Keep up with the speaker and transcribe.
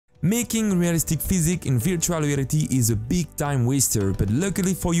Making realistic physics in virtual reality is a big time waster, but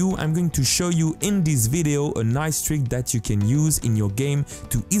luckily for you, I'm going to show you in this video a nice trick that you can use in your game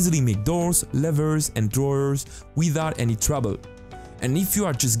to easily make doors, levers and drawers without any trouble. And if you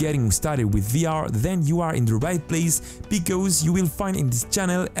are just getting started with VR, then you are in the right place because you will find in this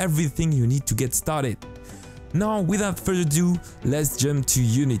channel everything you need to get started. Now, without further ado, let's jump to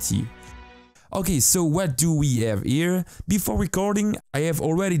Unity. Okay, so what do we have here? Before recording, I have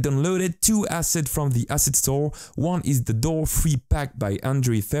already downloaded two assets from the asset store. One is the door free pack by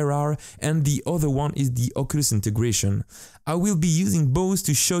Andre Ferrar and the other one is the Oculus integration. I will be using both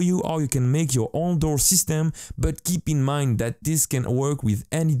to show you how you can make your own door system, but keep in mind that this can work with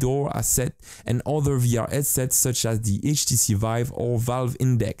any door asset and other VR headsets such as the HTC Vive or Valve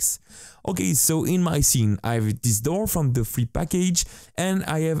Index. Okay, so in my scene, I have this door from the free package and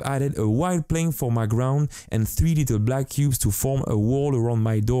I have added a white plane for my ground and 3 little black cubes to form a wall around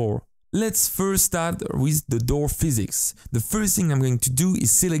my door. Let's first start with the door physics. The first thing I'm going to do is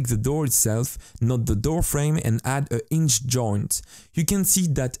select the door itself, not the door frame, and add a hinge joint. You can see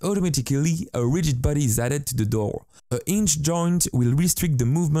that automatically a rigid body is added to the door. A hinge joint will restrict the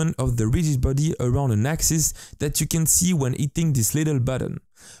movement of the rigid body around an axis that you can see when hitting this little button.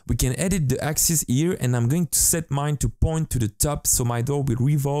 We can edit the axis here and I'm going to set mine to point to the top so my door will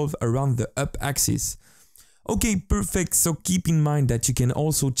revolve around the up axis. Okay, perfect, so keep in mind that you can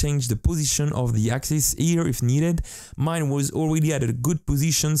also change the position of the axis here if needed. Mine was already at a good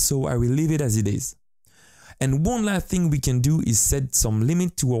position, so I will leave it as it is. And one last thing we can do is set some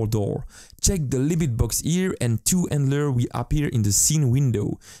limit to our door. Check the limit box here and two handlers will appear in the scene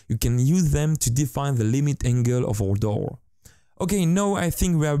window. You can use them to define the limit angle of our door. Okay, now I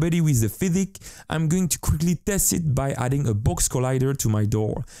think we are ready with the physics. I'm going to quickly test it by adding a box collider to my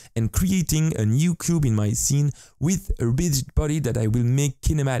door and creating a new cube in my scene with a rigid body that I will make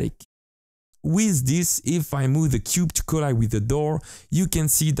kinematic. With this, if I move the cube to collide with the door, you can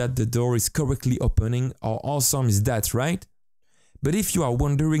see that the door is correctly opening. How awesome is that, right? But if you are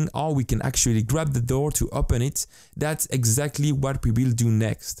wondering how we can actually grab the door to open it, that's exactly what we will do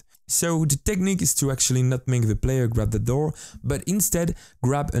next. So the technique is to actually not make the player grab the door, but instead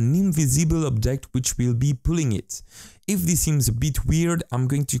grab an invisible object which will be pulling it. If this seems a bit weird, I'm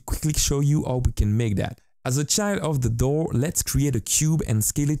going to quickly show you how we can make that. As a child of the door, let's create a cube and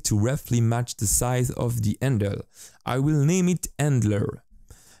scale it to roughly match the size of the handle. I will name it handler.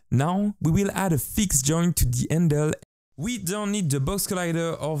 Now we will add a fixed joint to the handle. We don't need the box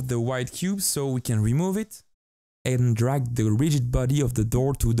collider of the white cube, so we can remove it and drag the rigid body of the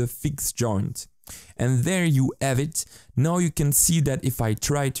door to the fixed joint. And there you have it. Now you can see that if I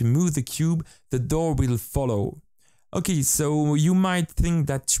try to move the cube, the door will follow. Okay, so you might think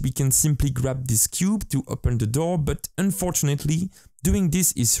that we can simply grab this cube to open the door, but unfortunately, doing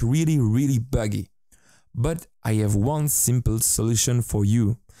this is really buggy. But I have one simple solution for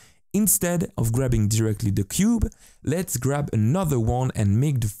you. Instead of grabbing directly the cube, let's grab another one and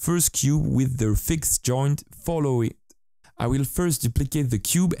make the first cube with the fixed joint follow it. I will first duplicate the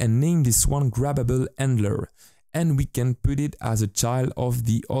cube and name this one Grabbable handler, and we can put it as a child of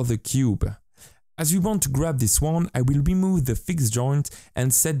the other cube. As we want to grab this one, I will remove the fixed joint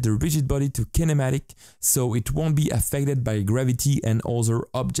and set the rigid body to kinematic so it won't be affected by gravity and other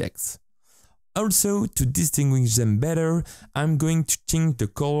objects. Also, to distinguish them better, I'm going to change the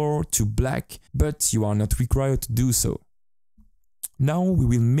color to black, but you are not required to do so. Now we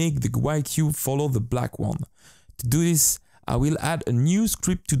will make the white cube follow the black one. To do this, I will add a new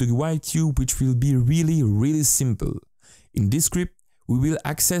script to the white cube which will be really simple. In this script, we will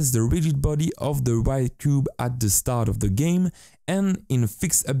access the rigid body of the white cube at the start of the game, and in a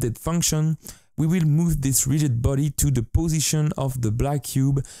fixed update function, we will move this rigid body to the position of the black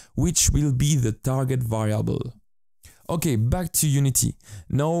cube, which will be the target variable. Okay, back to Unity.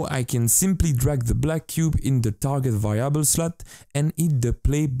 Now I can simply drag the black cube in the target variable slot and hit the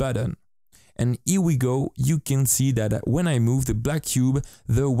play button. And here we go, you can see that when I move the black cube,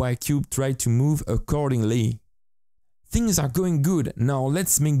 the white cube tried to move accordingly. Things are going good. Now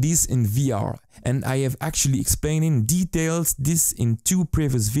let's make this in VR, and I have actually explained in details this in two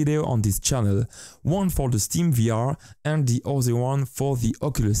previous videos on this channel, one for the Steam VR and the other one for the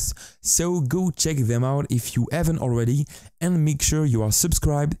Oculus, so go check them out if you haven't already and make sure you are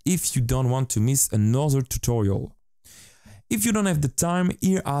subscribed if you don't want to miss another tutorial. If you don't have the time,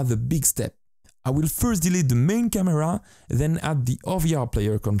 here are the big steps. I will first delete the main camera, then add the OVR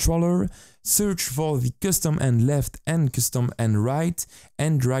player controller, search for the custom hand left and custom hand right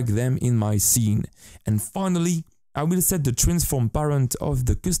and drag them in my scene. And finally, I will set the transform parent of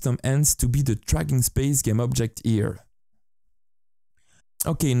the custom hands to be the tracking space game object here.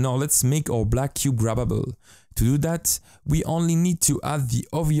 Okay, now let's make our black cube grabbable. To do that, we only need to add the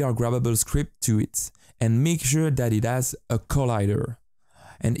OVR grabbable script to it and make sure that it has a collider.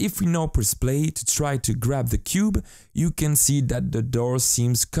 And if we now press play to try to grab the cube, you can see that the door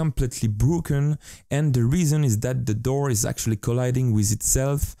seems completely broken, and the reason is that the door is actually colliding with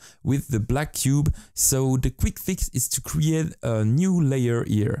itself with the black cube. So the quick fix is to create a new layer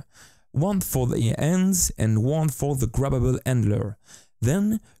here, one for the ends and one for the grabbable handler.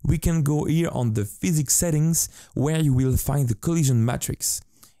 Then we can go here on the physics settings, where you will find the collision matrix.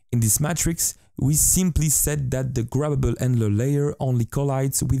 In this matrix, we simply set that the grabbable handler layer only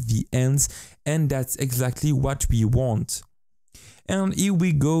collides with the ends, and that's exactly what we want. And here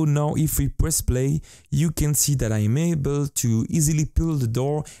we go. Now if we press play, you can see that I'm able to easily pull the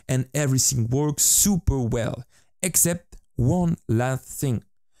door and everything works super well, except one last thing.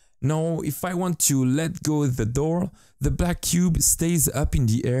 Now if I want to let go of the door, the black cube stays up in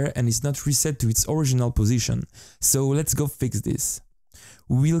the air and is not reset to its original position. So let's go fix this.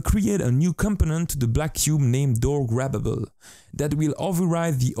 We'll create a new component to the black cube named door grabbable that will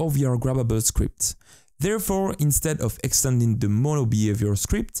override the OVR grabbable script. Therefore, instead of extending the mono behavior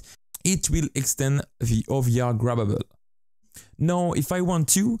script, it will extend the OVR grabbable. Now, if I want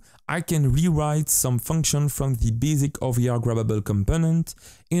to, I can rewrite some function from the basic OVR grabbable component.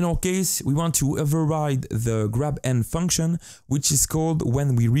 In our case, we want to override the grabEnd function, which is called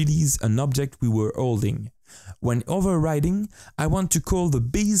when we release an object we were holding. When overriding, I want to call the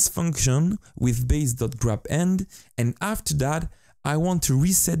base function with base.grabEnd, and after that, I want to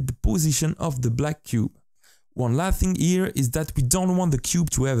reset the position of the black cube. One last thing here is that we don't want the cube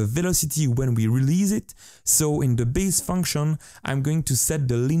to have a velocity when we release it, so in the base function, I'm going to set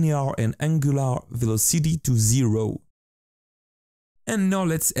the linear and angular velocity to 0. And now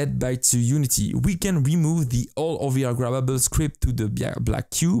let's head back to Unity. We can remove the all OVR grabbable script to the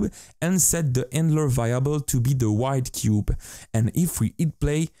black cube and set the handler variable to be the white cube. And if we hit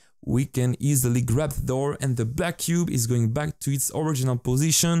play, we can easily grab the door and the black cube is going back to its original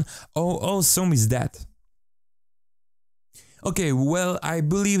position. How awesome is that? Okay, well, I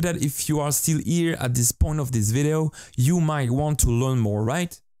believe that if you are still here at this point of this video, you might want to learn more,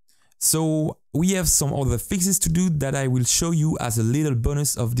 right? So we have some other fixes to do that I will show you as a little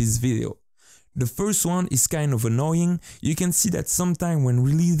bonus of this video. The first one is kind of annoying. You can see that sometimes when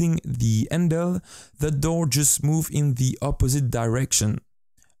releasing the handle, the door just moves in the opposite direction.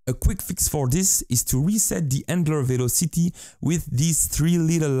 A quick fix for this is to reset the handler velocity with these 3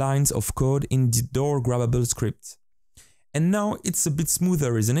 little lines of code in the door grabbable script. And now it's a bit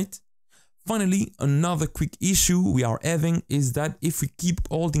smoother, isn't it? Finally, another quick issue we are having is that if we keep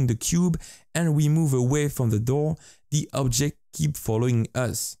holding the cube and we move away from the door, the object keeps following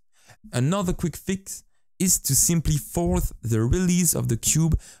us. Another quick fix is to simply force the release of the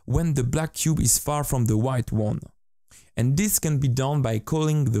cube when the black cube is far from the white one. And this can be done by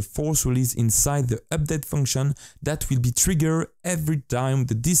calling the force release inside the update function that will be triggered every time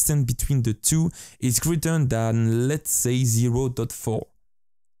the distance between the two is greater than, let's say, 0.4.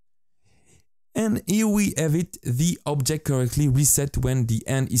 And here we have it, the object correctly reset when the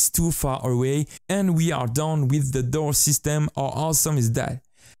end is too far away, and we are done with the door system. How awesome is that?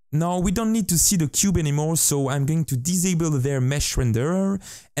 Now we don't need to see the cube anymore, so I'm going to disable their mesh renderer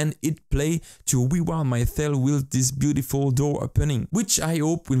and hit play to reward myself with this beautiful door opening, which I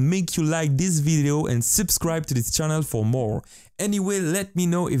hope will make you like this video and subscribe to this channel for more. Anyway, let me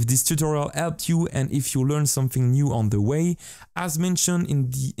know if this tutorial helped you and if you learned something new on the way. As mentioned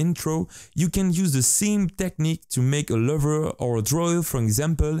in the intro, you can use the same technique to make a lever or a drawer, for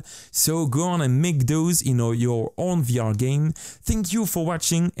example, so go on and make those in your own VR game. Thank you for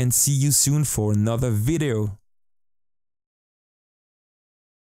watching and see you soon for another video.